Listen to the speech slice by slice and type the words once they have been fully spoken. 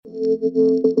Welcome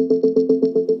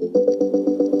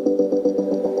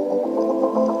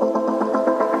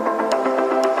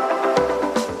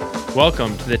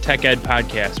to the Tech Ed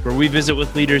Podcast, where we visit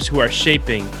with leaders who are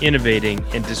shaping, innovating,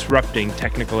 and disrupting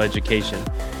technical education.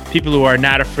 People who are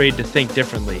not afraid to think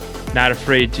differently, not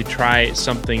afraid to try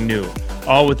something new,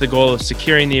 all with the goal of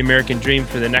securing the American dream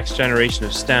for the next generation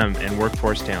of STEM and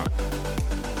workforce talent.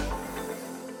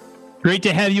 Great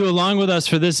to have you along with us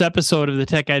for this episode of the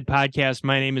Tech Ed Podcast.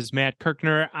 My name is Matt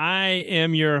Kirkner. I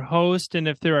am your host, and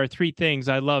if there are three things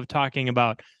I love talking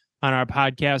about on our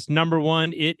podcast, number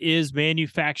one, it is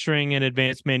manufacturing and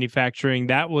advanced manufacturing.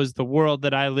 That was the world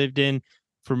that I lived in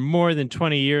for more than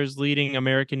 20 years, leading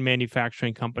American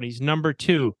manufacturing companies. Number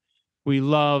two, we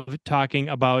love talking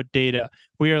about data.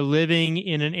 We are living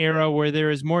in an era where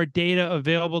there is more data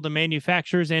available to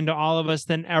manufacturers and to all of us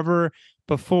than ever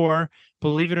before.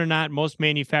 Believe it or not, most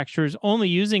manufacturers only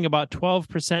using about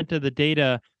 12% of the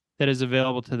data that is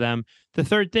available to them. The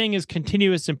third thing is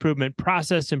continuous improvement,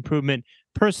 process improvement,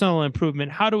 personal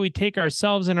improvement. How do we take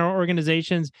ourselves and our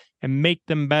organizations and make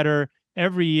them better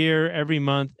every year, every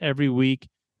month, every week,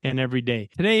 and every day?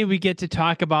 Today, we get to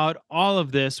talk about all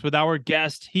of this with our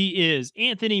guest. He is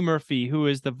Anthony Murphy, who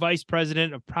is the Vice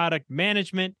President of Product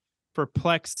Management for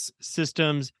Plex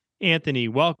Systems. Anthony,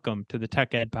 welcome to the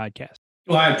Tech Ed Podcast.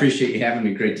 Well, I appreciate you having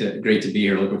me. Great to be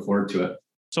here. Looking forward to it.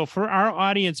 So for our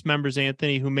audience members,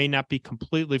 Anthony, who may not be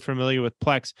completely familiar with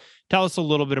Plex, tell us a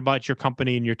little bit about your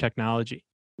company and your technology.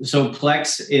 So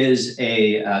Plex is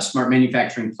a smart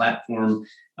manufacturing platform,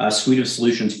 a suite of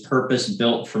solutions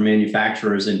purpose-built for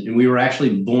manufacturers. And we were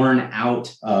actually born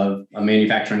out of a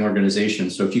manufacturing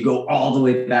organization. So if you go all the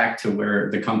way back to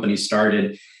where the company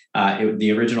started,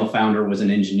 the original founder was an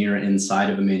engineer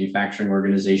inside of a manufacturing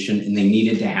organization, and they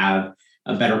needed to have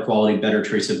a better quality, better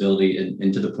traceability,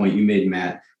 and to the point you made,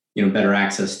 Matt, better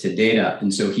access to data.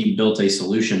 And so he built a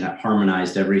solution that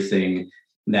harmonized everything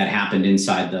that happened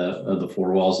inside the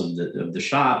four walls of the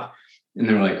shop. And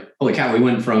they're like, holy cow, we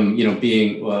went from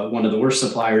being one of the worst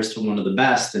suppliers to one of the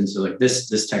best. And so like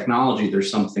this technology, there's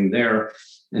something there.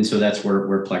 And so that's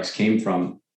where Plex came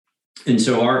from. And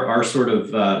so our sort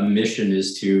of mission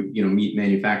is to meet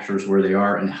manufacturers where they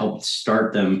are and help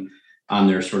start them on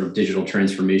their sort of digital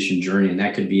transformation journey. And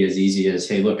that could be as easy as,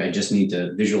 hey, look, I just need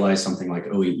to visualize something like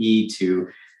OEE to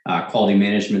quality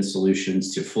management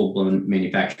solutions to full-blown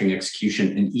manufacturing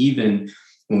execution. And even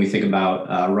when we think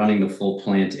about running the full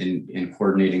plant and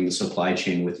coordinating the supply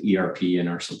chain with ERP and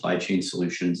our supply chain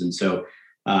solutions. And so,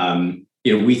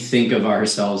 we think of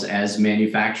ourselves as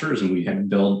manufacturers, and we have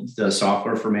built the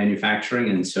software for manufacturing.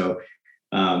 And so,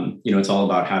 it's all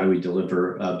about how do we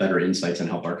deliver better insights and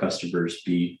help our customers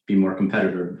be more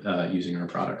competitive using our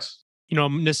products.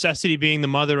 Necessity being the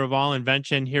mother of all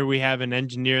invention. Here we have an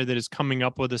engineer that is coming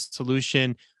up with a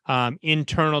solution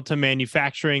internal to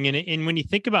manufacturing. And when you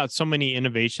think about so many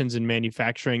innovations in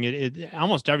manufacturing, it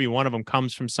almost every one of them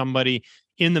comes from somebody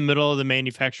in the middle of the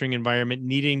manufacturing environment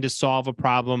needing to solve a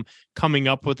problem, coming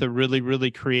up with a really, really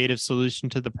creative solution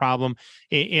to the problem.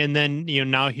 And then,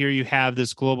 now here you have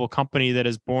this global company that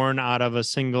is born out of a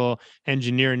single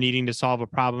engineer needing to solve a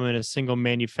problem in a single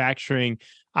manufacturing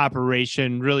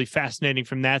operation. Really fascinating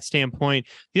from that standpoint.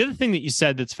 The other thing that you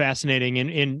said that's fascinating,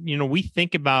 and we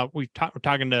think about, we're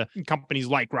talking to companies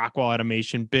like Rockwell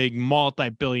Automation, big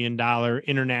multi-billion-dollar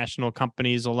international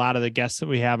companies. A lot of the guests that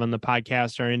we have on the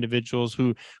podcast are individuals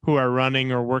who are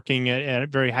running or working at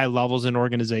very high levels in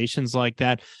organizations like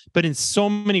that. But in so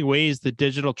many ways, the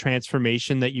digital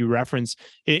transformation that you reference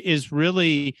is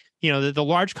really, the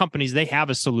large companies, they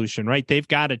have a solution, right? They've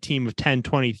got a team of 10,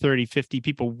 20, 30, 50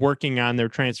 people working on their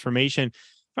transformation.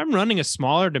 If I'm running a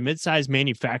smaller to mid-sized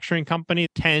manufacturing company,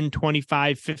 10,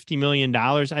 25, $50 million,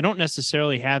 I don't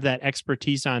necessarily have that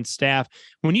expertise on staff.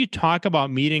 When you talk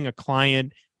about meeting a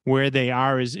client where they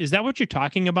are, is that what you're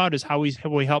talking about? Is how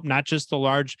we help not just the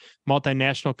large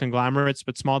multinational conglomerates,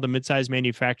 but small to mid-sized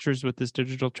manufacturers with this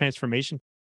digital transformation?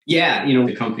 Yeah,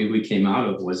 the company we came out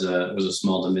of was a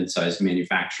small to mid-sized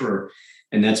manufacturer,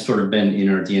 and that's sort of been in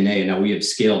our DNA. Now we have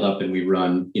scaled up and we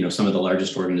run, some of the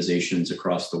largest organizations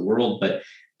across the world. But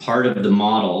part of the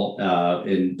model,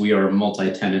 and we are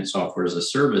multi-tenant software as a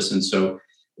service, and so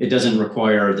it doesn't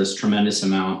require this tremendous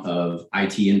amount of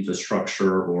IT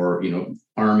infrastructure or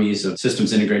armies of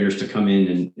systems integrators to come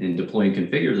in and deploy and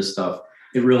configure this stuff.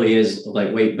 It really is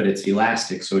lightweight, but it's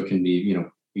elastic, so it can be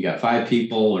you got 5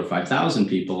 people or 5,000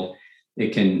 people,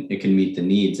 it can meet the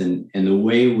needs. And the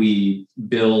way we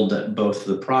build both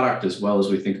the product as well as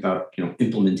we think about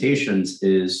implementations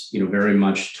is very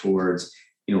much towards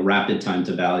rapid time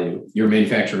to value. You're a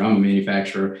manufacturer, I'm a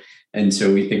manufacturer. And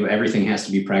so we think everything has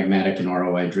to be pragmatic and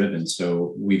ROI driven.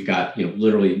 So we've got,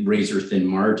 literally razor thin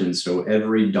margins. So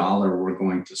every dollar we're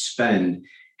going to spend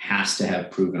has to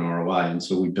have proven ROI. And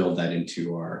so we build that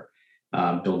into our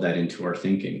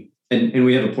thinking. And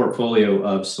we have a portfolio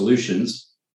of solutions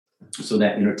so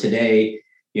that, today,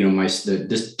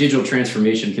 this digital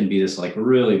transformation can be this like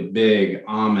really big,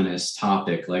 ominous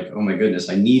topic. Like, oh my goodness,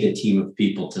 I need a team of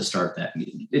people to start that.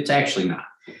 It's actually not.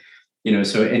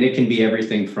 And it can be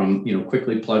everything from,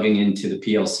 quickly plugging into the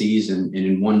PLCs and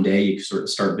in one day you can sort of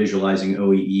start visualizing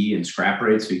OEE and scrap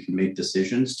rates so you can make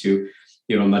decisions to,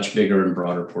 a much bigger and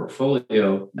broader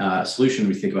portfolio solution.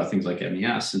 We think about things like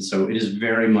MES. And so it is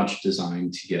very much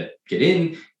designed to get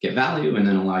value, and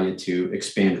then allow you to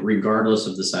expand regardless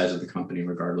of the size of the company,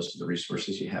 regardless of the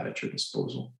resources you have at your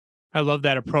disposal. I love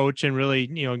that approach, and really,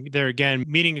 there again,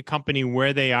 meeting a company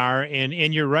where they are.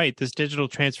 And you're right, this digital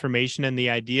transformation and the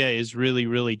idea is really,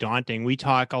 really daunting. We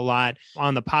talk a lot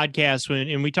on the podcast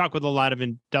and we talk with a lot of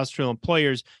industrial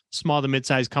employers, small to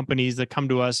mid-sized companies that come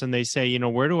to us and they say,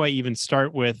 where do I even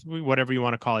start with whatever you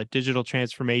want to call it, digital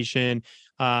transformation,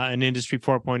 an industry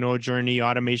 4.0 journey,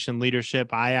 automation leadership,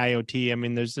 IIoT. I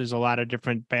mean, there's a lot of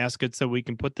different baskets that we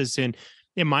can put this in.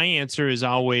 And my answer is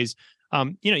always,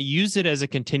 use it as a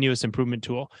continuous improvement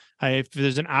tool. If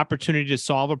there's an opportunity to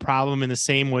solve a problem in the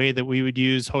same way that we would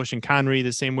use Hoshin Kanri,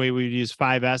 the same way we would use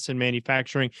 5S in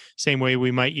manufacturing, same way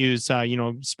we might use,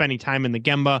 spending time in the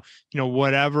Gemba,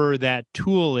 whatever that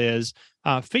tool is,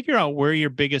 figure out where your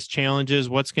biggest challenge is,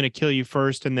 what's going to kill you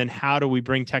first, and then how do we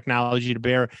bring technology to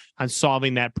bear on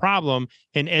solving that problem,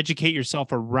 and educate yourself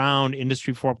around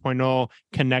Industry 4.0,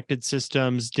 connected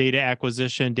systems, data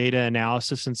acquisition, data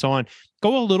analysis, and so on.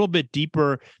 Go a little bit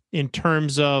deeper in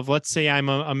terms of, let's say I'm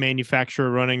a manufacturer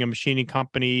running a machining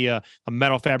company, a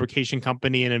metal fabrication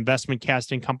company, an investment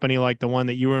casting company like the one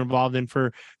that you were involved in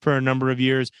for a number of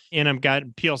years. And I've got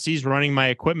PLCs running my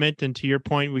equipment. And to your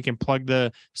point, we can plug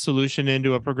the solution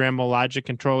into a programmable logic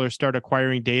controller, start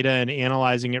acquiring data and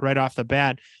analyzing it right off the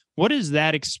bat. What does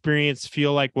that experience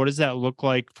feel like? What does that look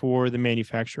like for the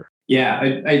manufacturer? Yeah,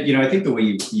 I think the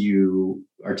way you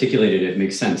articulated it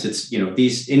makes sense. It's,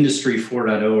 these industry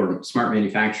 4.0 or smart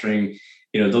manufacturing,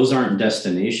 those aren't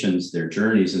destinations, they're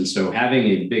journeys. And so having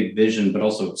a big vision, but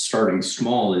also starting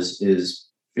small is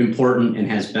important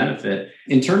and has benefit.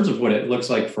 In terms of what it looks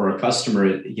like for a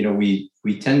customer,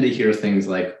 we tend to hear things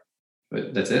like,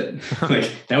 but that's it.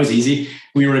 Like, that was easy.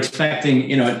 We were expecting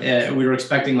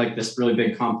like this really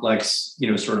big, complex,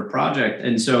 sort of project.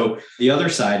 And so the other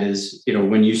side is,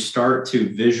 when you start to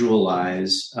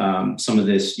visualize some of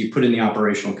this, you put in the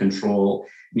operational control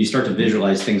and you start to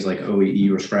visualize things like OEE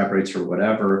or scrap rates or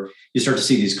whatever, you start to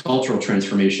see these cultural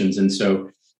transformations. And so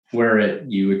where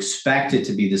you expect it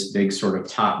to be this big sort of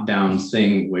top-down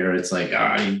thing where it's like,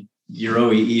 your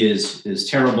OEE is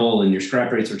terrible and your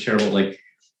scrap rates are terrible, like,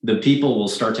 the people will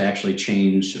start to actually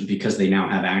change because they now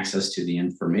have access to the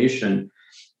information.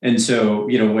 And so,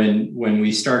 when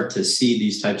we start to see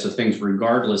these types of things,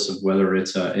 regardless of whether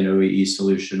it's an OEE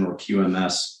solution or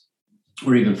QMS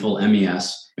or even full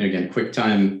MES, and again,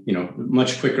 QuickTime,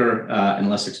 much quicker and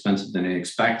less expensive than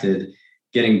expected,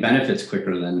 getting benefits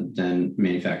quicker than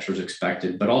manufacturers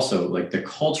expected, but also like the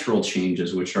cultural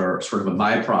changes, which are sort of a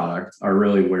byproduct, are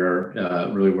really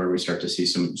where we start to see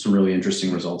some really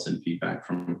interesting results and feedback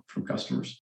from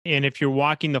customers. And if you're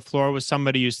walking the floor with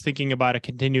somebody who's thinking about a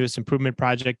continuous improvement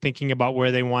project, thinking about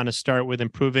where they want to start with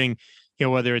improving,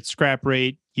 whether it's scrap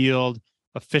rate, yield,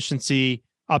 efficiency,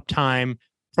 uptime,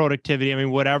 productivity, I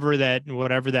mean, whatever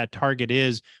that target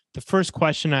is, the first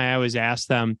question I always ask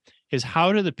them is,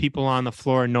 how do the people on the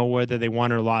floor know whether they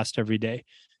won or lost every day?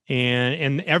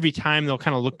 And every time they'll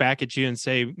kind of look back at you and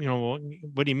say, well,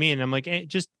 what do you mean? I'm like, hey,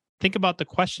 just think about the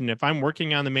question. If I'm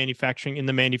working on the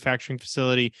manufacturing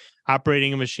facility,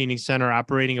 operating a machining center,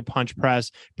 operating a punch press,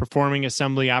 performing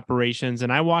assembly operations,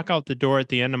 and I walk out the door at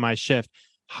the end of my shift,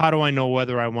 how do I know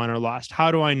whether I won or lost?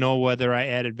 How do I know whether I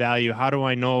added value? How do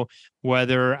I know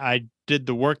whether I did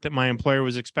the work that my employer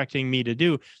was expecting me to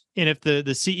do? And if the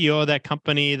CEO of that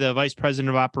company, the vice president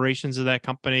of operations of that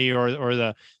company, or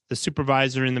the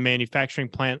supervisor in the manufacturing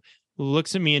plant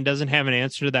looks at me and doesn't have an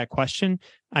answer to that question,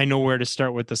 I know where to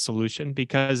start with the solution.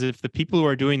 Because if the people who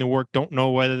are doing the work don't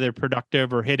know whether they're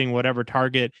productive or hitting whatever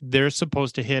target they're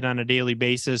supposed to hit on a daily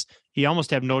basis, you almost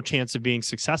have no chance of being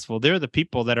successful. They're the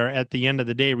people that are at the end of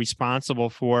the day responsible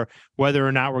for whether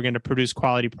or not we're going to produce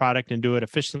quality product and do it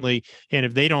efficiently. And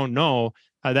if they don't know,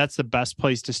 that's the best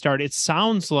place to start. It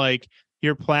sounds like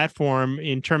your platform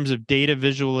in terms of data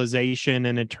visualization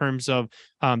and in terms of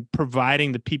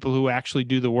providing the people who actually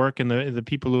do the work and the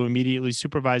people who immediately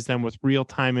supervise them with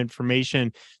real-time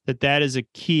information, that is a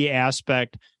key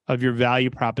aspect of your value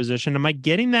proposition. Am I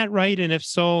getting that right? And if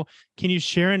so, can you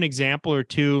share an example or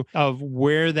two of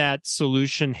where that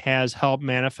solution has helped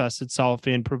manifest itself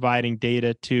in providing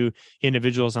data to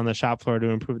individuals on the shop floor to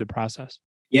improve the process?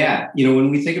 Yeah, when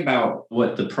we think about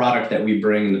what the product that we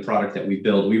bring, the product that we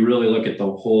build, we really look at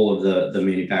the whole of the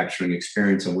manufacturing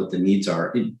experience and what the needs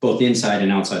are, both inside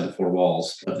and outside the four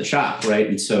walls of the shop, right?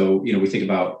 And so, we think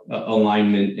about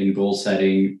alignment and goal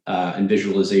setting and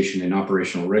visualization and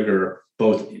operational rigor,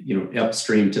 both,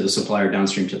 upstream to the supplier,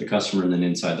 downstream to the customer, and then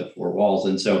inside the four walls.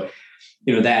 And so,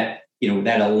 that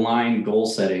aligned goal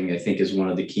setting, I think, is one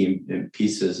of the key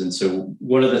pieces. And so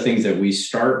one of the things that we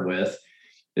start with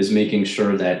is making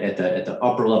sure that at the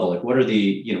upper level, like what are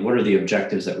the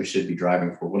objectives that we should be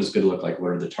driving for? What does good look like?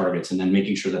 What are the targets? And then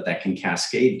making sure that can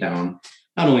cascade down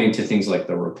not only into things like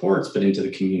the reports, but into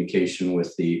the communication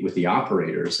with the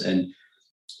operators. And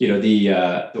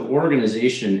the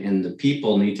organization and the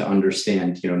people need to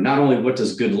understand, not only what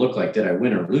does good look like, did I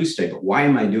win or lose today, but why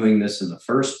am I doing this in the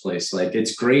first place? Like,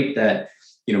 it's great that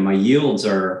my yields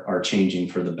are changing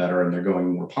for the better and they're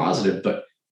going more positive, but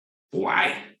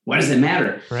why? Why does it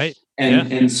matter? Right.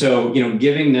 And so,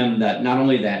 giving them that, not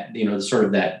only that, sort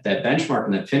of that benchmark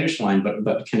and that finish line,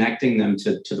 but connecting them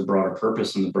to the broader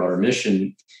purpose and the broader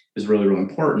mission is really, really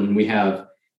important. We have,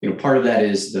 part of that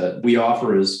is we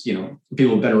offer is,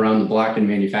 people have been around the block in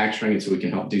manufacturing, and so we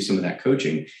can help do some of that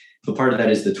coaching. But part of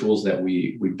that is the tools that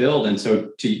we build. And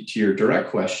so to your direct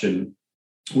question,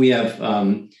 we have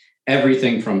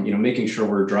everything from, making sure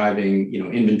we're driving,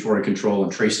 inventory control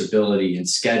and traceability and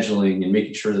scheduling and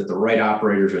making sure that the right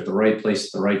operators are at the right place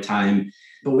at the right time.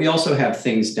 But we also have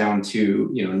things down to,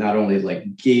 not only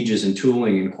like gauges and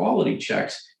tooling and quality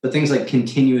checks, but things like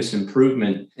continuous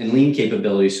improvement and lean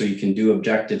capabilities, so you can do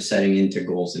objective setting into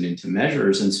goals and into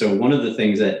measures. And so one of the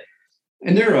things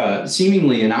and they're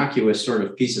seemingly innocuous sort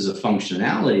of pieces of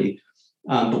functionality,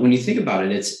 but when you think about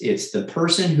it, it's the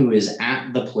person who is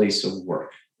at the place of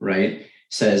work, right,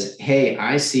 says, hey,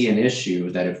 I see an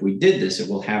issue that if we did this, it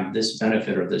will have this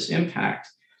benefit or this impact,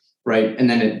 right? And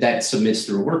then that submits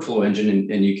through a workflow engine,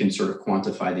 and you can sort of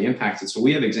quantify the impact. And so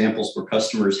we have examples where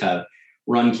customers have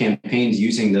run campaigns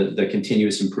using the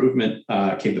continuous improvement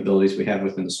capabilities we have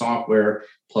within the software,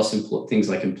 plus things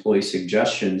like employee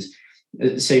suggestions,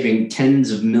 saving tens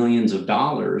of millions of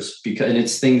dollars, and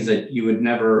it's things that you would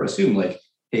never assume, like,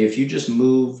 hey, if you just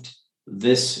moved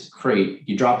this crate,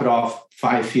 you drop it off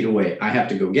 5 feet away, I have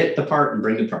to go get the part and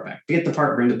bring the part back, get the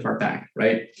part, bring the part back,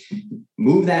 right?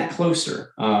 Move that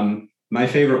closer. My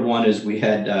favorite one is we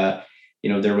had,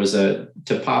 there was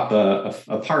to pop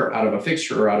a part out of a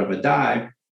fixture or out of a die,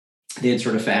 they had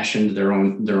sort of fashioned their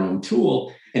own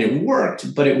tool, and it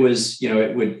worked, but it was,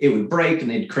 it would break, and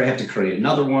they'd have to create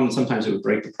another one. Sometimes it would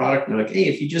break the product, and they're like, hey,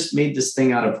 if you just made this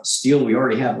thing out of steel we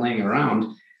already have laying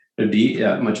around, it'd be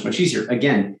much, much easier.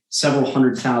 Again, several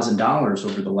 $100,000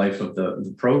 over the life of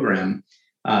the program.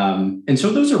 And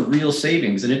so those are real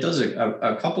savings, and it does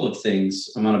a couple of things.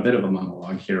 I'm on a bit of a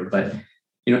monologue here, but,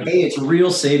 it's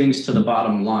real savings to the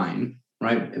bottom line,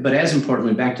 right? But as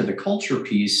importantly, back to the culture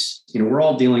piece, we're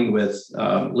all dealing with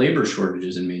labor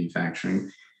shortages in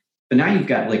manufacturing. But now you've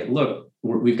got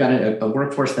we've got a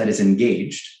workforce that is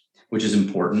engaged, which is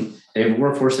important. They have a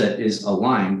workforce that is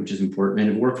aligned, which is important,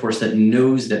 and a workforce that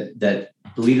knows that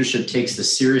leadership takes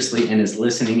this seriously and is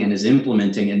listening and is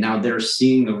implementing, and now they're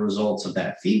seeing the results of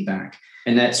that feedback.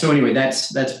 And that's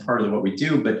part of what we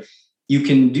do. But you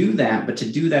can do that, but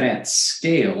to do that at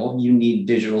scale, you need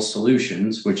digital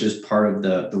solutions, which is part of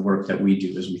the work that we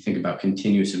do as we think about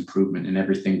continuous improvement and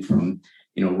everything from,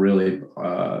 really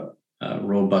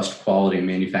robust quality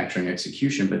manufacturing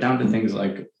execution, but down to things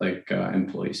like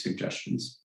employee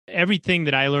suggestions. Everything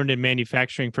that I learned in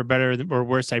manufacturing, for better or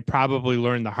worse, I probably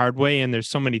learned the hard way. And there's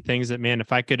so many things that, man,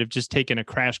 if I could have just taken a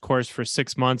crash course for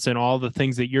 6 months and all the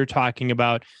things that you're talking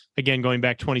about, again, going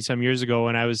back 20 some years ago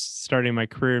when I was starting my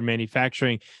career in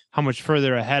manufacturing, how much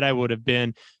further ahead I would have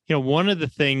been. One of the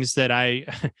things that I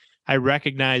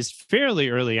recognized fairly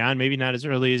early on, maybe not as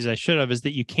early as I should have, is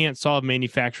that you can't solve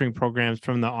manufacturing programs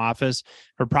from the office,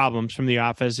 or problems from the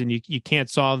office, and you can't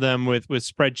solve them with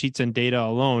spreadsheets and data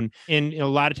alone. And a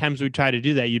lot of times we try to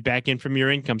do that. You back in from your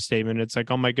income statement. It's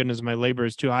like, oh my goodness, my labor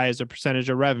is too high as a percentage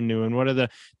of revenue. And what are the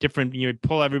different, you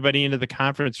pull everybody into the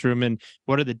conference room, and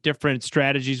what are the different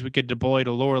strategies we could deploy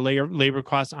to lower labor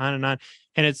costs, on and on.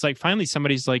 And it's like finally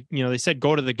somebody's like, they said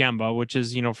go to the Gemba, which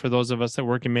is, for those of us that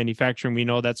work in manufacturing, we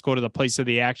know that's go to the place of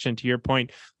the action. To your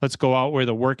point, let's go out where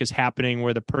the work is happening,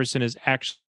 where the person is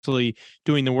actually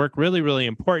doing the work. Really, really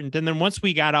important. And then once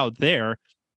we got out there,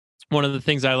 one of the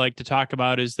things I like to talk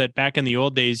about is that back in the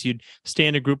old days, you'd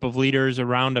stand a group of leaders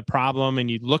around a problem and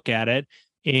you'd look at it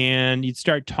and you'd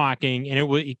start talking, and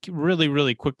it really,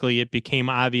 really quickly, it became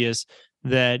obvious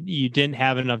that you didn't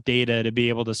have enough data to be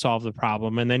able to solve the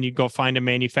problem. And then you'd go find a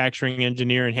manufacturing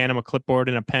engineer and hand them a clipboard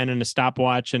and a pen and a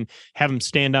stopwatch and have them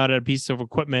stand out at a piece of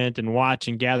equipment and watch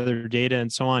and gather data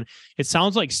and so on. It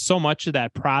sounds like so much of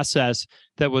that process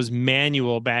that was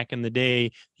manual back in the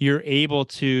day, you're able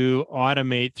to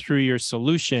automate through your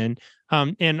solution.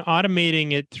 And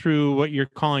automating it through what you're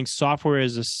calling software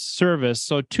as a service.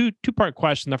 So two-part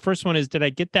question. The first one is, did I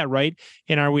get that right?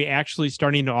 And are we actually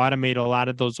starting to automate a lot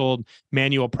of those old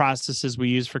manual processes we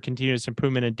use for continuous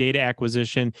improvement and data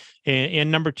acquisition? And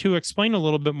number two, explain a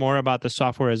little bit more about the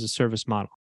software as a service model.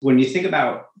 When you think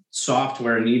about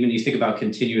software and even you think about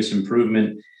continuous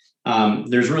improvement,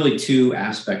 there's really two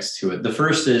aspects to it. The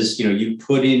first is, you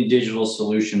put in digital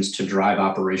solutions to drive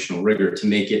operational rigor, to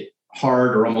make it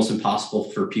hard or almost impossible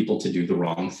for people to do the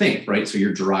wrong thing, right? So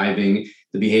you're driving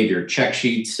the behavior. Check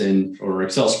sheets or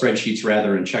Excel spreadsheets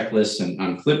rather, and checklists and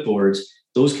on clipboards,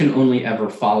 those can only ever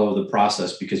follow the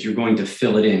process because you're going to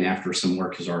fill it in after some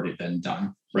work has already been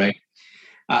done, right?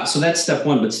 So that's step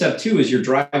one. But step two is you're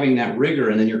driving that rigor,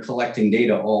 and then you're collecting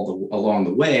data along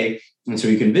the way. And so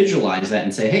you can visualize that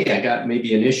and say, hey, I got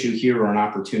maybe an issue here or an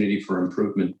opportunity for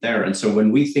improvement there. And so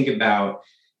when we think about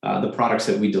the products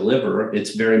that we deliver,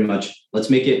 it's very much,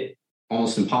 let's make it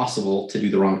almost impossible to do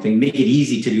the wrong thing. Make it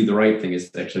easy to do the right thing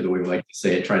is actually the way we like to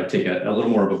say it. Try to take a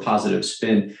little more of a positive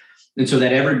spin. And so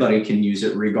that everybody can use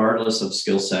it regardless of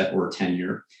skill set or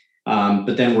tenure.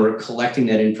 But then we're collecting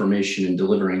that information and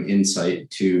delivering insight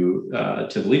to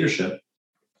the leadership.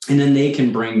 And then they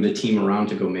can bring the team around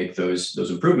to go make those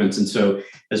improvements. And so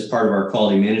as part of our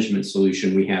quality management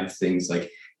solution, we have things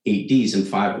like 8Ds and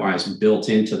 5 Ys built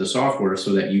into the software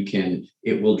so that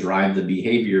it will drive the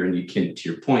behavior. And you can, to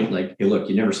your point, like, hey, look,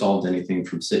 you never solved anything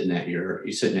from sitting at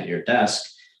your desk,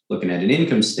 looking at an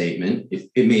income statement.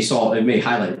 It may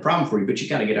highlight a problem for you, but you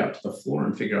got to get out to the floor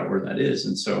and figure out where that is.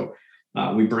 And so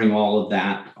we bring all of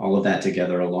that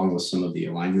together along with some of the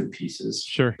alignment pieces.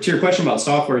 Sure. To your question about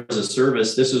software as a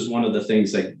service, this is one of the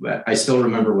things that I still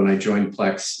remember when I joined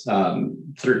Plex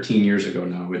 13 years ago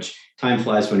now, which time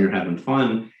flies when you're having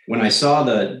fun. When I saw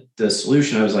the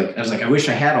solution, I was like, I wish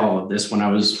I had all of this when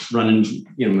I was running,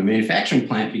 my manufacturing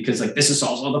plant, because this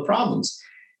solves all the problems.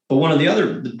 But one of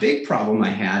the big problem I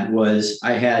had was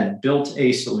I had built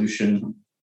a solution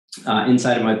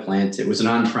inside of my plant. It was an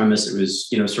on-premise. It was,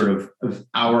 sort of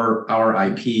our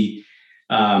IP,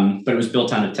 but it was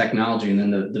built on a technology. And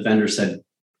then the vendor said,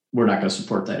 we're not going to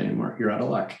support that anymore. You're out of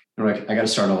luck. I'm like, I got to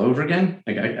start all over again.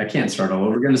 Like, I can't start all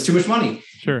over again. It's too much money.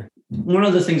 Sure. One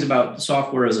of the things about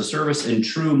software as a service and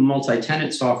true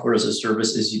multi-tenant software as a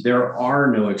service is there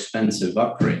are no expensive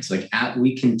upgrades.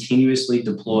 We continuously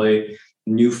deploy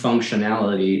new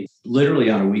functionality literally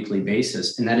on a weekly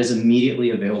basis, and that is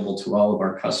immediately available to all of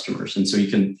our customers. And so you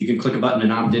can click a button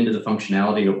and opt into the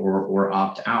functionality or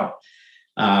opt out.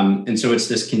 And so it's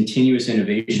this continuous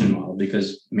innovation model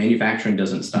because manufacturing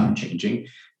doesn't stop changing.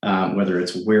 Whether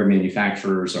it's where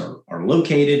manufacturers are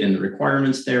located and the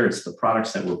requirements there, it's the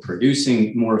products that we're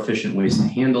producing, more efficient ways to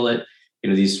handle it.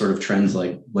 These sort of trends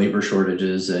like labor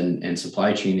shortages and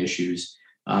supply chain issues.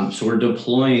 So we're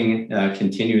deploying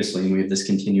continuously, and we have this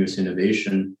continuous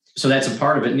innovation. So that's a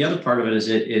part of it. And the other part of it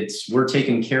is we're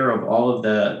taking care of all of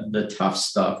the tough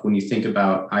stuff. When you think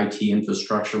about IT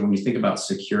infrastructure, when you think about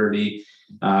security,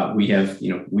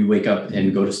 we wake up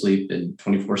and go to sleep and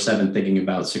 24/7 thinking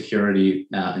about security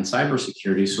and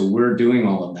cybersecurity. So we're doing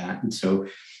all of that. And so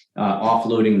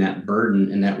offloading that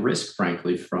burden and that risk,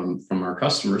 frankly, from our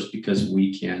customers, because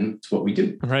it's what we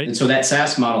do. Right. And so that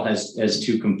SaaS model has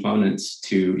two components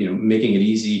to, making it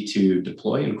easy to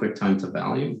deploy and quick time to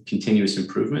value, continuous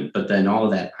improvement, but then all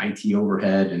of that IT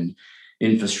overhead and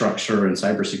infrastructure and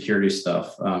cybersecurity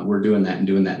stuff, we're doing that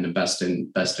in a best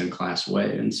in class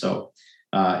way. And so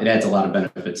it adds a lot of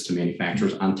benefits to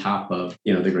manufacturers on top of,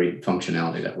 the great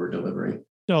functionality that we're delivering.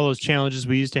 All those challenges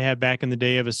we used to have back in the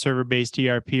day of a server-based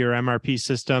ERP or MRP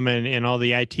system, and all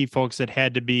the IT folks that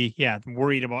had to be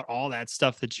worried about all that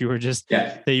stuff that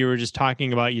Yeah. you were just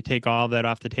talking about. You take all of that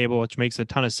off the table, which makes a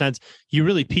ton of sense. You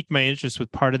really piqued my interest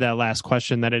with part of that last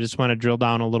question that I just want to drill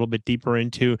down a little bit deeper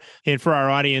into. And for our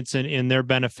audience and in their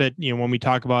benefit, when we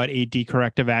talk about AD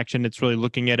corrective action, it's really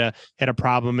looking at a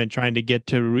problem and trying to get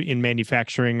to in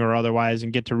manufacturing or otherwise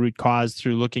and get to root cause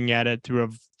through looking at it through a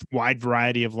wide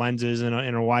variety of lenses and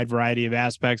a wide variety of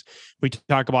aspects. We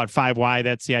talk about 5 why.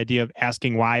 That's the idea of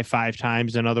asking why 5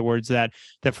 times. In other words, that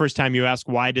the first time you ask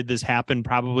why did this happen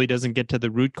probably doesn't get to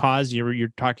the root cause.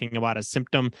 You're talking about a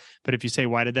symptom, but if you say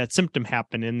why did that symptom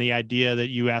happen, and the idea that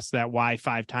you ask that why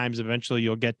 5 times, eventually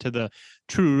you'll get to the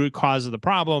true root cause of the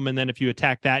problem. And then if you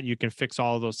attack that, you can fix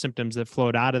all of those symptoms that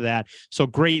flowed out of that. So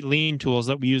great lean tools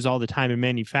that we use all the time in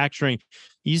manufacturing.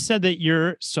 You said that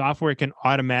your software can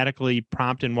automatically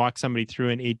prompt and walk somebody through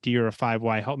an 8D or a 5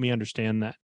 why. Help me understand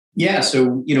that. Yeah.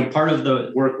 So, part of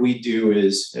the work we do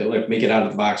is make it out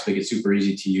of the box, make it super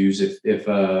easy to use. If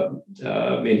a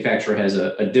manufacturer has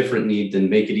a different need, then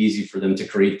make it easy for them to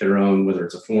create their own, whether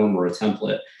it's a form or a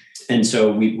template. And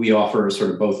so we offer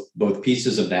sort of both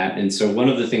pieces of that. And so one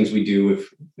of the things we do,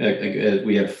 if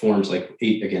we have forms like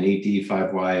 8D,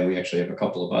 5Y, and we actually have a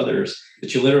couple of others,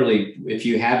 that you literally, if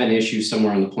you have an issue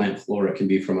somewhere on the plant floor, it can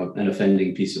be from an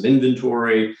offending piece of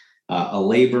inventory, a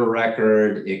labor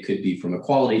record. It could be from a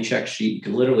quality check sheet. You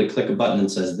can literally click a button that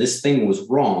says, this thing was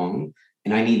wrong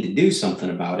and I need to do something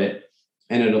about it.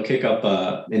 And it'll kick up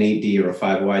an 8D or a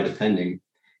 5Y, depending,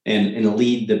 and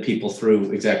lead the people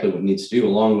through exactly what needs to do,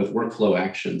 along with workflow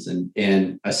actions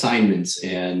and assignments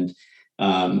and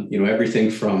everything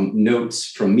from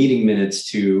notes, from meeting minutes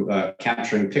to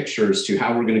capturing pictures, to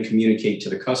how we're going to communicate to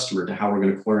the customer, to how we're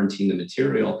going to quarantine the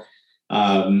material.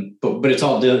 But it's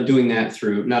all doing that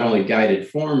through not only guided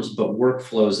forms, but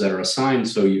workflows that are assigned.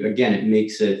 So it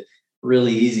makes it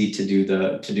really easy to do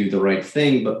the right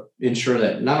thing, but ensure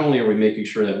that not only are we making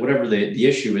sure that whatever the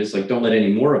issue is, don't let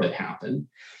any more of it happen,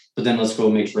 but then let's go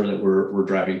make sure that we're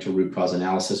driving to root cause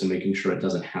analysis and making sure it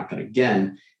doesn't happen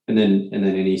again. And then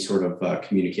any sort of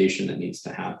communication that needs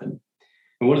to happen.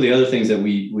 And one of the other things that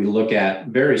we look at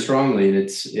very strongly, and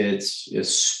it's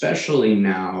especially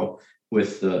now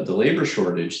with the labor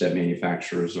shortage that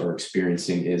manufacturers are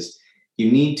experiencing, is you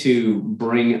need to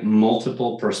bring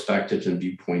multiple perspectives and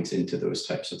viewpoints into those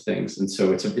types of things. And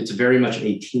so it's very much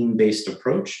a team-based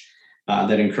approach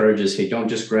that encourages, hey, don't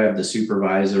just grab the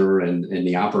supervisor and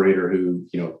the operator who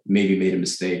maybe made a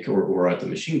mistake or at the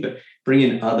machine, but bring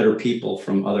in other people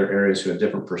from other areas who have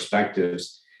different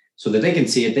perspectives, so that they can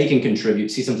see it, they can contribute,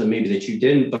 see something maybe that you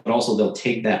didn't, but also they'll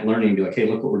take that learning and be like, hey,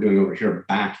 look what we're doing over here,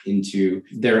 back into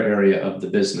their area of the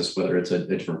business, whether it's a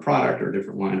different product or a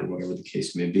different line or whatever the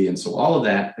case may be. And so all of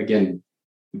that, again,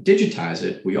 we digitize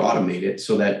it, we automate it,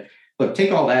 so that,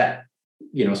 take all that,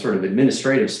 sort of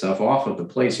administrative stuff off of the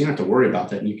plate. So you don't have to worry about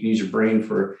that. And you can use your brain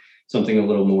for something a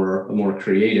little more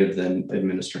creative than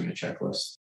administering a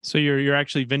checklist. So you're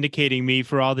actually vindicating me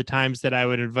for all the times that I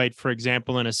would invite, for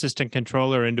example, an assistant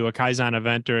controller into a Kaizen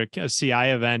event or a CI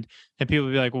event, and people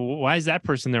would be like, well, why is that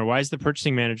person there? Why is the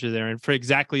purchasing manager there? And for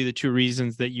exactly the 2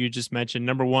 reasons that you just mentioned.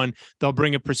 Number one, they'll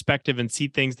bring a perspective and see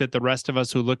things that the rest of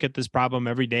us who look at this problem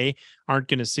every day aren't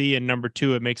going to see. And number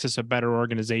 2, it makes us a better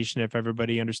organization if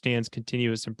everybody understands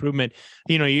continuous improvement.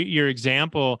 Your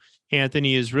example,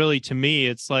 Anthony, is really, to me,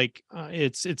 it's like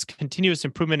it's continuous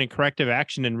improvement and corrective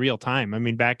action in real time. I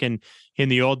mean, back in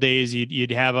the old days,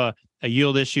 you'd have a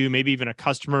yield issue, maybe even a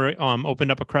customer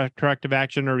opened up a corrective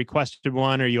action or requested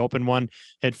one, or you opened one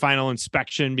at final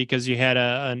inspection because you had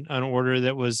an order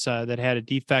that was that had a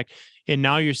defect. And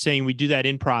now you're saying we do that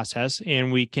in process,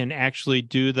 and we can actually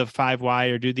do the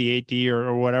 5Y or do the 8D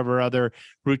or whatever other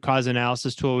root cause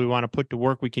analysis tool we want to put to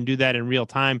work. We can do that in real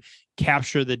time,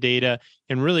 capture the data,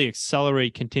 and really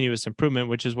accelerate continuous improvement,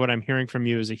 which is what I'm hearing from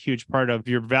you is a huge part of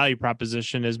your value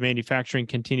proposition as manufacturing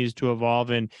continues to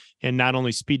evolve, and not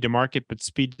only speed to market, but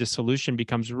speed to solution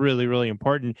becomes really, really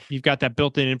important. You've got that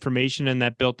built-in information and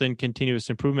that built-in continuous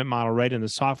improvement model right in the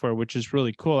software, which is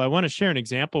really cool. I want to share an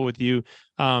example with you.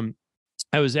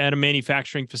 I was at a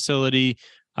manufacturing facility,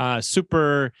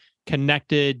 super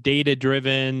connected,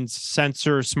 data-driven,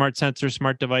 smart sensor,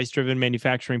 smart device-driven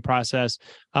manufacturing process,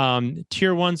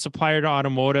 tier 1 supplier to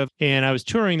automotive. And I was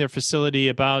touring their facility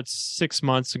about 6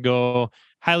 months ago,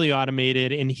 highly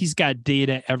automated, and he's got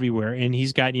data everywhere. And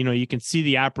he's got, you can see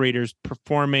the operators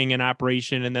performing an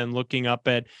operation and then looking up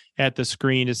at the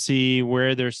screen to see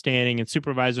where they're standing, and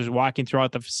supervisors walking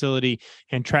throughout the facility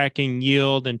and tracking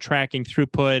yield and tracking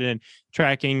throughput and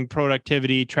tracking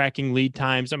productivity, tracking lead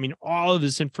times. I mean, all of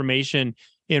this information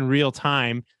in real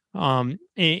time. And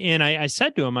I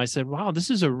said to him, I said, wow, this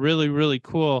is a really, really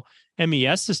cool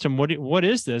MES system. What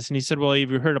is this? And he said, well,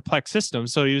 have you heard of Plex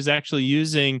Systems? So he was actually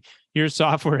using your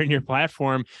software and your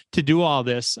platform to do all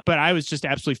this. But I was just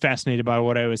absolutely fascinated by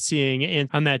what I was seeing. And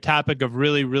on that topic of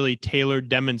really, really tailored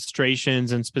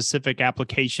demonstrations and specific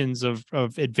applications of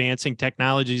advancing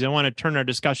technologies, I want to turn our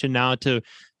discussion now to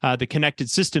the Connected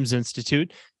Systems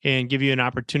Institute and give you an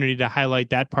opportunity to highlight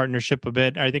that partnership a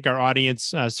bit. I think our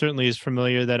audience certainly is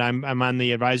familiar that I'm on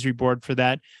the advisory board for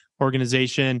that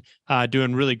organization,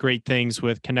 doing really great things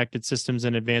with connected systems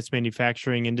and advanced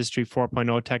manufacturing, Industry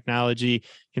 4.0 technology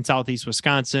in Southeast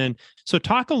Wisconsin. So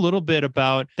talk a little bit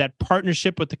about that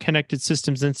partnership with the Connected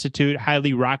Systems Institute,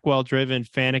 highly Rockwell driven.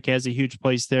 FANUC has a huge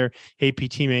place there.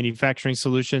 APT Manufacturing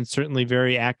Solutions, certainly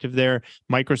very active there.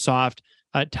 Microsoft.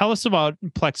 Tell us about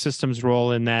Plex Systems'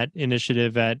 role in that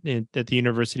initiative at the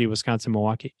University of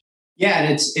Wisconsin-Milwaukee. Yeah,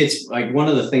 and it's like one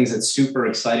of the things that's super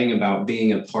exciting about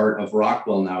being a part of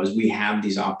Rockwell now is we have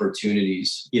these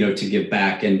opportunities, to give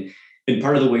back. And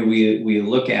part of the way we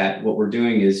look at what we're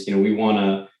doing is, we want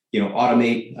to,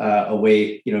 automate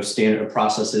away, standard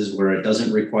processes where it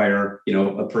doesn't require,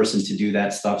 a person to do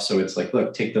that stuff. So it's like,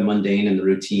 look, take the mundane and the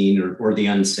routine or the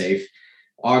unsafe,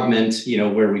 augment,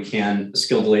 where we can,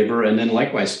 skilled labor, and then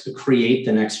likewise create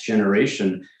the next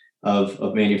generation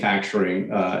of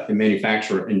manufacturing and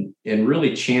manufacture and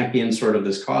really champion sort of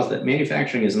this cause that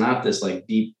manufacturing is not this like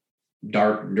deep,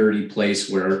 dark, dirty place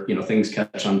where, things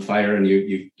catch on fire and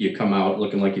you come out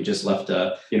looking like you just left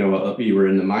you were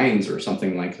in the mines or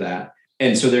something like that.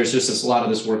 And so there's just a lot of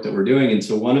this work that we're doing. And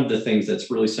so one of the things that's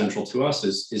really central to us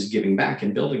is giving back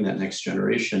and building that next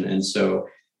generation. And so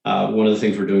one of the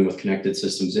things we're doing with Connected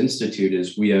Systems Institute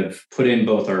is we have put in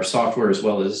both our software as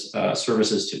well as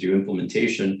services to do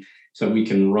implementation so we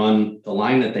can run the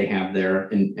line that they have there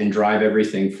and drive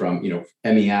everything from,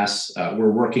 MES.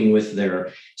 We're working with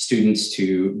their students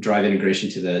to drive integration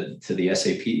to the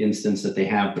SAP instance that they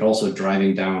have, but also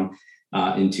driving down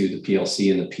into the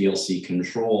PLC and the PLC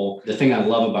control. The thing I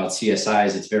love about CSI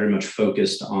is it's very much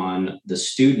focused on the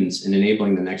students and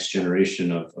enabling the next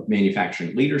generation of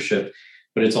manufacturing leadership.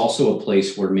 But it's also a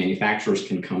place where manufacturers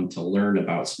can come to learn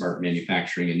about smart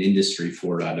manufacturing and Industry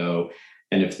 4.0.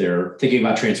 And if they're thinking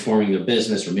about transforming their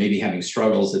business or maybe having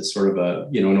struggles, it's sort of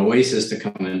an oasis to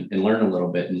come in and learn a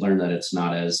little bit and learn that it's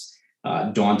not as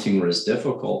daunting or as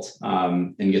difficult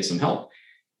and get some help.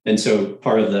 And so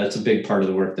that's a big part of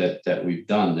the work that we've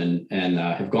done and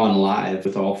have gone live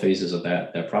with all phases of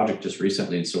that project just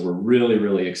recently. And so we're really,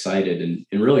 really excited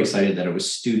and really excited that it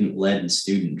was student-led and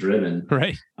student-driven.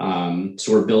 Right.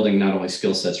 So we're building not only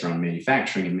skill sets around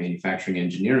manufacturing and manufacturing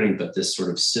engineering, but this sort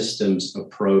of systems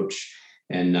approach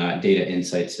and data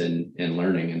insights and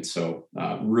learning. And so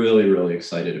really, really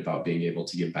excited about being able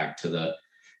to give back to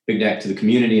the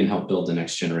community and help build the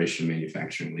next generation of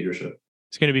manufacturing leadership.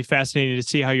 It's going to be fascinating to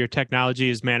see how your technology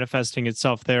is manifesting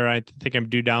itself there. I think I'm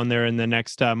due down there in the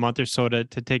next month or so to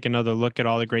take another look at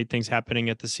all the great things happening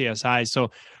at the CSI. So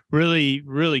really,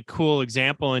 really cool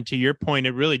example. And to your point,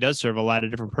 it really does serve a lot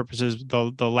of different purposes,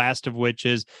 the last of which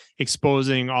is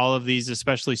exposing all of these,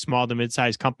 especially small to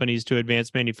mid-sized companies to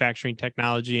advanced manufacturing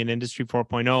technology and Industry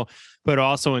 4.0, but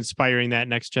also inspiring that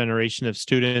next generation of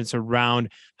students around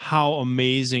how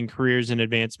amazing careers in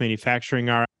advanced manufacturing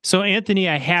are. So, Anthony,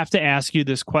 I have to ask you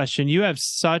this question. You have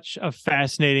such a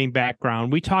fascinating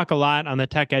background. We talk a lot on the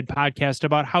Tech Ed podcast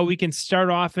about how we can start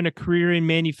off in a career in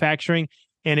manufacturing,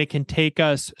 and it can take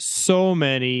us so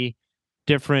many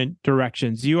different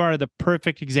directions. You are the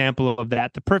perfect example of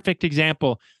that, the perfect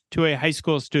example to a high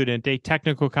school student, a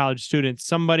technical college student,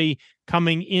 somebody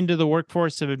coming into the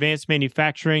workforce of advanced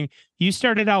manufacturing. You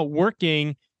started out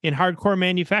working in hardcore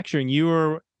manufacturing. You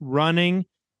were running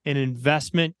an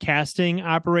investment casting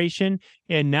operation,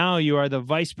 and now you are the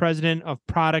vice president of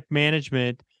product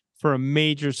management for a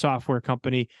major software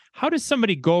company. How does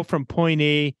somebody go from point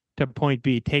A to point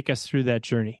B? Take us through that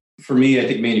journey. For me, I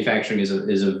think manufacturing is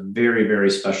a very,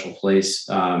 very special place.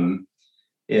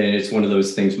 And it's one of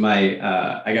those things.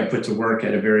 I got put to work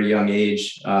at a very young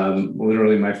age.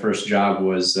 Literally, my first job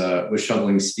was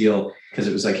shoveling steel because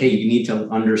it was like, hey, you need to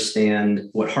understand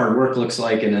what hard work looks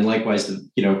like, and then likewise,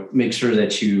 make sure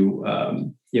that you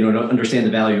understand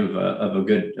the value of a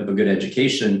good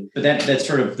education. But that's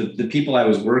sort of the people I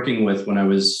was working with when I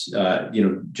was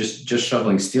just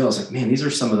shoveling steel. I was like, man, these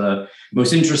are some of the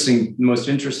most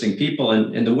interesting people.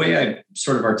 And the way I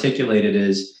sort of articulate it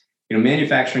is,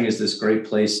 manufacturing is this great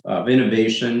place of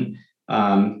innovation,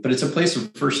 but it's a place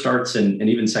of first starts and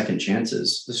even second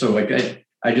chances. So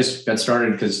I just got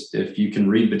started because if you can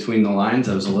read between the lines,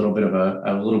 I was a little bit of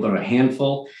a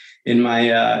handful. in my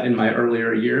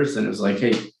earlier years. And it was like,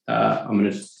 hey, I'm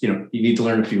going to, you need to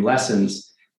learn a few lessons.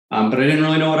 But I didn't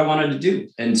really know what I wanted to do.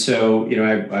 And so,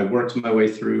 I worked my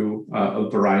way through a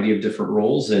variety of different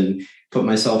roles and put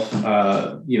myself,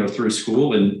 through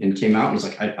school and came out and was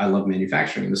like, I love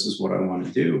manufacturing. This is what I want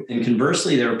to do. And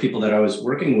conversely, there were people that I was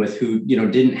working with who,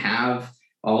 didn't have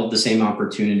all of the same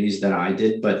opportunities that I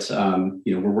did, but,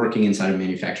 were working inside of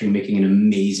manufacturing, making an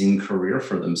amazing career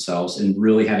for themselves and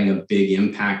really having a big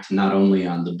impact, not only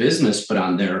on the business, but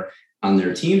on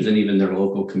their teams and even their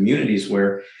local communities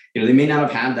where, they may not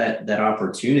have had that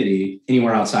opportunity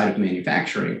anywhere outside of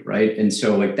manufacturing, right? And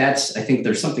so I think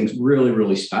there's something really,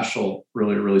 really special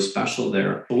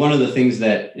there. But one of the things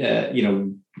that,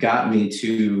 got me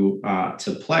to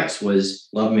Plex was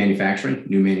love manufacturing,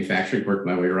 new manufacturing, worked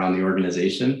my way around the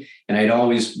organization. And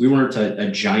we weren't a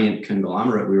giant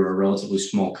conglomerate. We were a relatively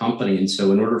small company. And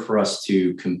so in order for us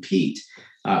to compete,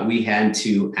 we had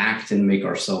to act and make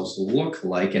ourselves look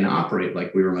like and operate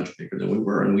like we were much bigger than we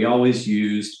were. And we always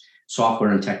used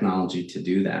software and technology to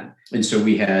do that. And so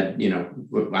we had,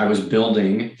 I was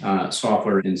building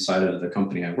software inside of the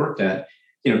company I worked at,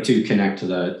 to connect to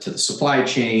the supply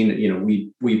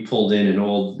chain. We pulled in an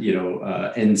old,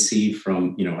 NC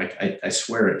from, I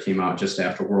swear it came out just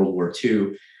after World War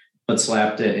II, but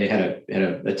slapped it. It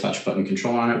had a touch button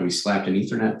control on it. We slapped an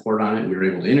Ethernet port on it. We were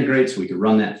able to integrate so we could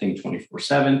run that thing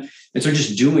 24/7. And so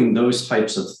just doing those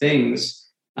types of things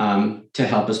to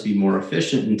help us be more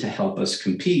efficient and to help us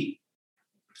compete.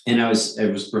 And I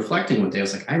was reflecting one day, I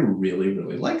was like, I really,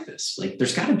 really like this. Like,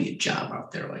 there's got to be a job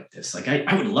out there like this. Like,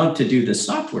 I would love to do this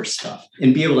software stuff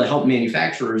and be able to help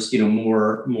manufacturers,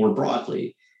 more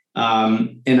broadly.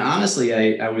 And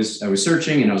honestly, I was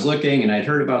searching and I was looking and I'd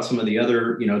heard about some of the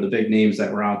other, the big names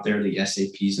that were out there, the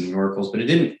SAPs and the Oracles, but it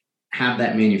didn't have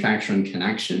that manufacturing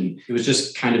connection. It was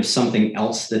just kind of something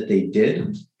else that they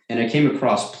did. And I came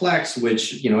across Plex,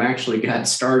 which, actually got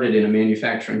started in a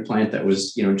manufacturing plant that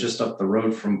was, just up the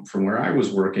road from where I was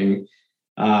working.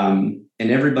 And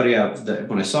everybody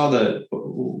when I saw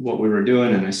what we were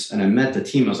doing and I met the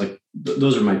team, I was like,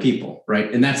 those are my people, right?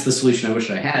 And that's the solution I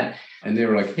wish I had. And they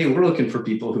were like, hey, we're looking for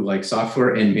people who like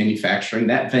software and manufacturing.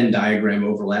 That Venn diagram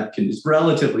overlap is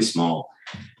relatively small.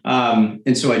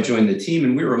 And so I joined the team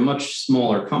and we were a much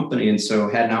smaller company. And so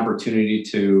had an opportunity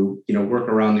to, work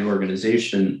around the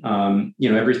organization,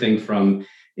 everything from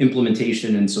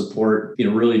implementation and support,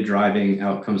 really driving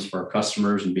outcomes for our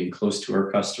customers and being close to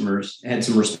our customers. I had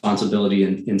some responsibility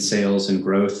in sales and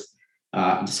growth.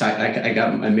 So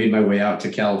I made my way out to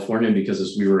California because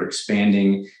as we were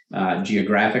expanding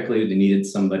geographically, they needed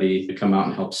somebody to come out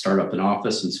and help start up an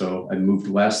office. And so I moved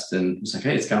west and was like,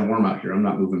 hey, it's kind of warm out here. I'm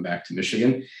not moving back to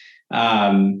Michigan.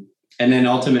 And then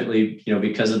ultimately,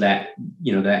 because of that,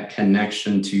 that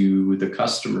connection to the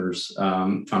customers,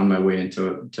 found my way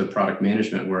into product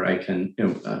management where I can,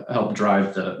 help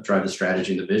drive the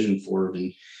strategy and the vision forward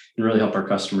and really help our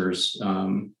customers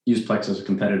use Plex as a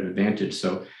competitive advantage.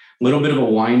 So a little bit of a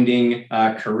winding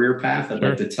career path. I'd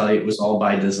like to tell you it was all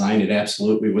by design. It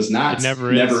absolutely was not. It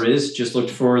never is. Just looked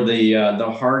for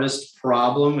the hardest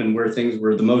problem and where things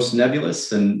were the most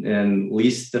nebulous and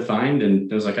least defined.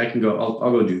 And I was like, I'll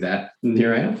go do that. And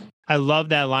here I am. I love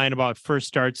that line about first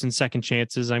starts and second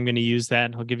chances. I'm going to use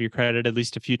that. I'll give you credit at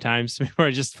least a few times before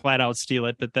I just flat out steal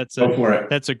it. But that's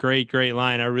a great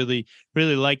line. I really,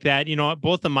 really like that.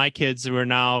 Both of my kids who are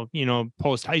now,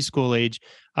 post high school age,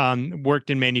 worked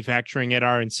in manufacturing at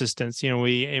our insistence.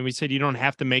 We said, you don't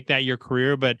have to make that your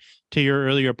career, but to your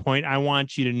earlier point, I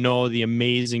want you to know the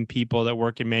amazing people that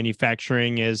work in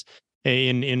manufacturing is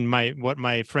in what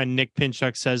my friend Nick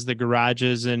Pinchuk says, the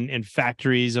garages and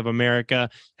factories of America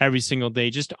every single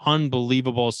day, just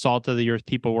unbelievable salt of the earth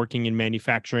people working in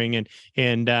manufacturing.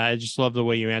 And I just love the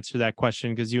way you answer that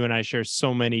question because you and I share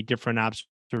so many different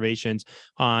observations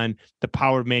on the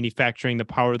power of manufacturing, the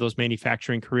power of those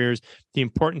manufacturing careers, the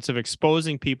importance of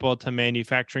exposing people to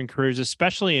manufacturing careers,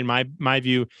 especially in my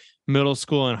view, middle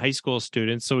school and high school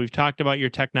students. So we've talked about your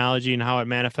technology and how it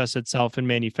manifests itself in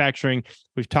manufacturing.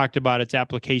 We've talked about its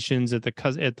applications at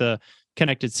the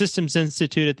Connected Systems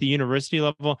Institute at the university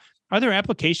level. Are there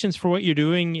applications for what you're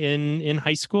doing in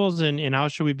high schools, and how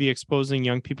should we be exposing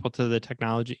young people to the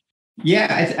technology?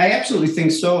 Yeah, I absolutely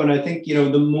think so. And I think,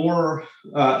 the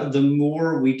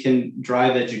more we can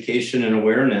drive education and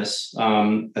awareness,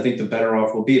 I think the better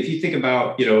off we'll be. If you think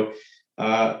about,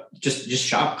 just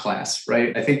shop class,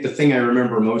 right? I think the thing I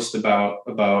remember most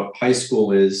about high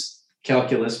school is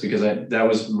calculus, because that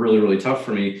was really, really tough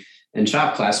for me, and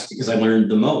shop class because I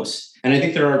learned the most. And I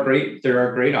think there are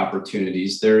great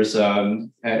opportunities. There's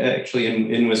actually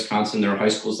in Wisconsin, there are high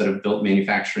schools that have built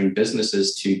manufacturing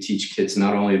businesses to teach kids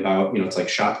not only about, it's like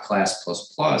Shop Class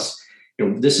Plus.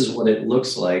 This is what it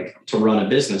looks like to run a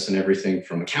business, and everything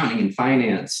from accounting and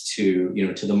finance to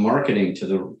the marketing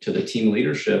to the team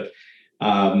leadership.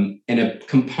 And a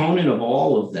component of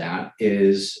all of that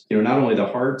is, not only the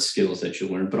hard skills that you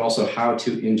learn, but also how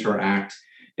to interact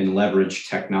and leverage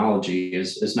technology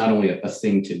is not only a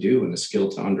thing to do and a skill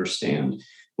to understand,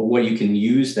 but what you can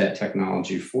use that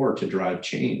technology for to drive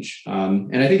change.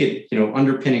 And I think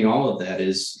underpinning all of that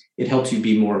is it helps you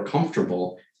be more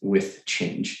comfortable with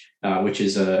change, which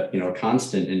is a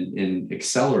constant in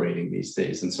accelerating these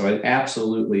days. And so I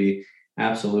absolutely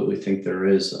think there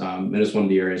is, and it's one of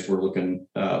the areas we're looking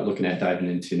at diving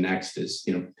into next is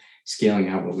scaling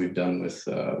out what we've done with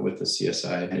the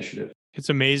CSI initiative. It's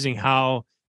amazing how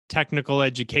technical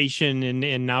education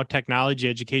and now technology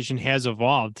education has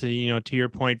evolved to your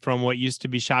point, from what used to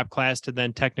be shop class to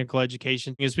then technical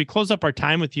education. As we close up our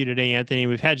time with you today, Anthony,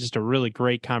 we've had just a really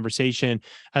great conversation.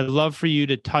 I'd love for you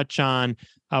to touch on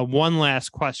one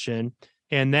last question.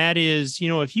 And that is,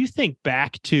 if you think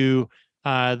back to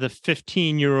the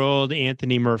 15-year-old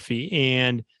Anthony Murphy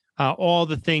and all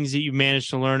the things that you've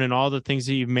managed to learn and all the things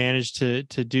that you've managed to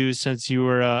do since you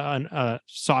were a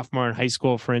sophomore in high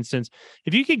school, for instance,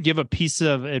 if you could give a piece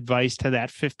of advice to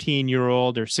that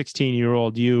 15-year-old or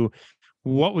 16-year-old you,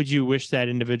 what would you wish that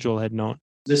individual had known?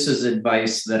 This is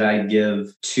advice that I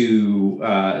give to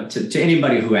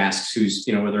anybody who asks, who's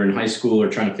whether in high school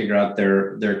or trying to figure out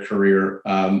their career.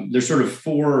 There's sort of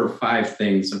 4 or 5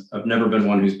 things. I've never been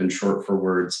one who's been short for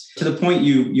words. To the point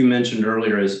you mentioned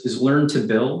earlier is learn to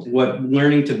build. What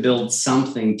learning to build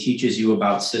something teaches you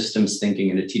about systems thinking,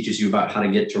 and it teaches you about how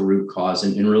to get to root cause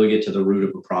and really get to the root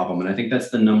of a problem. And I think that's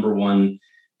the number one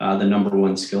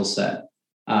skill set.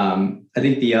 I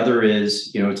think the other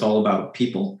is, it's all about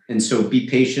people. And so be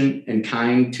patient and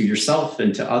kind to yourself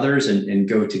and to others and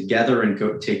go together and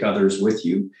go take others with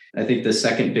you. I think the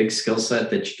second big skill set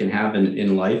that you can have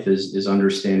in life is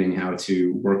understanding how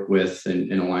to work with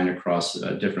and align across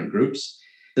different groups.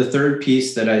 The third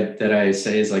piece that I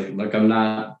say is like, look, I'm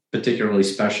not particularly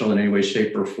special in any way,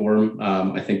 shape, or form.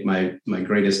 I think my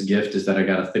greatest gift is that I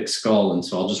got a thick skull. And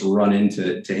so I'll just run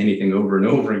into anything over and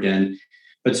over again.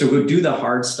 But so go do the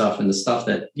hard stuff and the stuff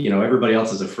that, everybody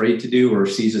else is afraid to do or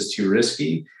sees as too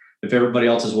risky. If everybody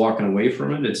else is walking away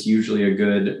from it, it's usually a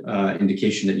good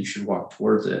indication that you should walk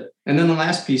towards it. And then the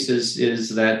last piece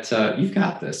is that you've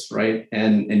got this, right?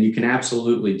 And you can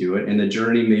absolutely do it. And the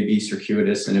journey may be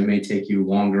circuitous and it may take you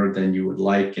longer than you would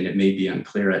like, and it may be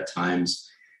unclear at times.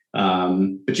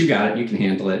 But you got it. You can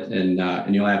handle it,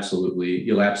 and you'll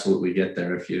absolutely get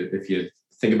there if you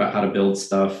think about how to build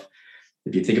stuff.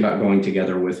 If you think about going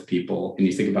together with people and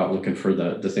you think about looking for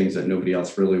the things that nobody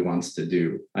else really wants to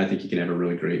do, I think you can have a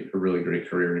really great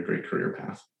career and a great career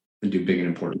path and do big and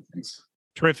important things.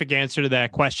 Terrific answer to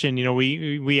that question.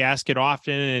 We ask it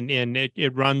often, and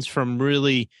it runs from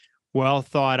really well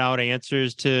thought out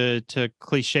answers to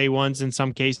cliche ones in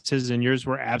some cases, and yours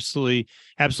were absolutely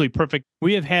perfect.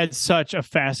 We have had such a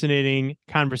fascinating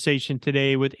conversation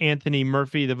today with Anthony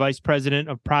Murphy, the Vice President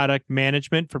of Product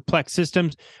Management for Plex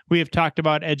Systems. We have talked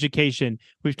about education.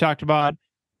 We've talked about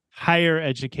higher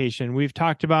education. We've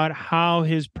talked about how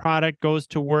his product goes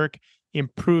to work,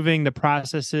 improving the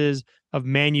processes of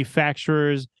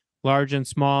manufacturers, large and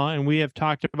small. And we have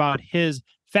talked about his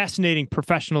fascinating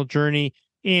professional journey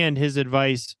and his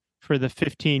advice for the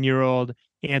 15-year-old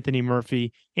Anthony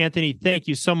Murphy. Anthony, thank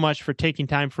you so much for taking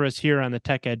time for us here on the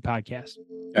Tech Ed Podcast.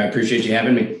 I appreciate you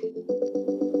having me.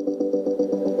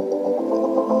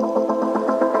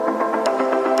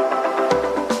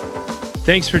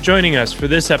 Thanks for joining us for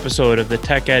this episode of the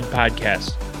Tech Ed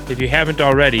Podcast. If you haven't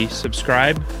already,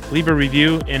 subscribe, leave a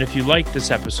review, and if you like this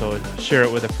episode, share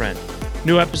it with a friend.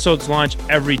 New episodes launch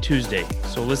every Tuesday,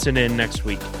 so listen in next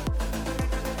week.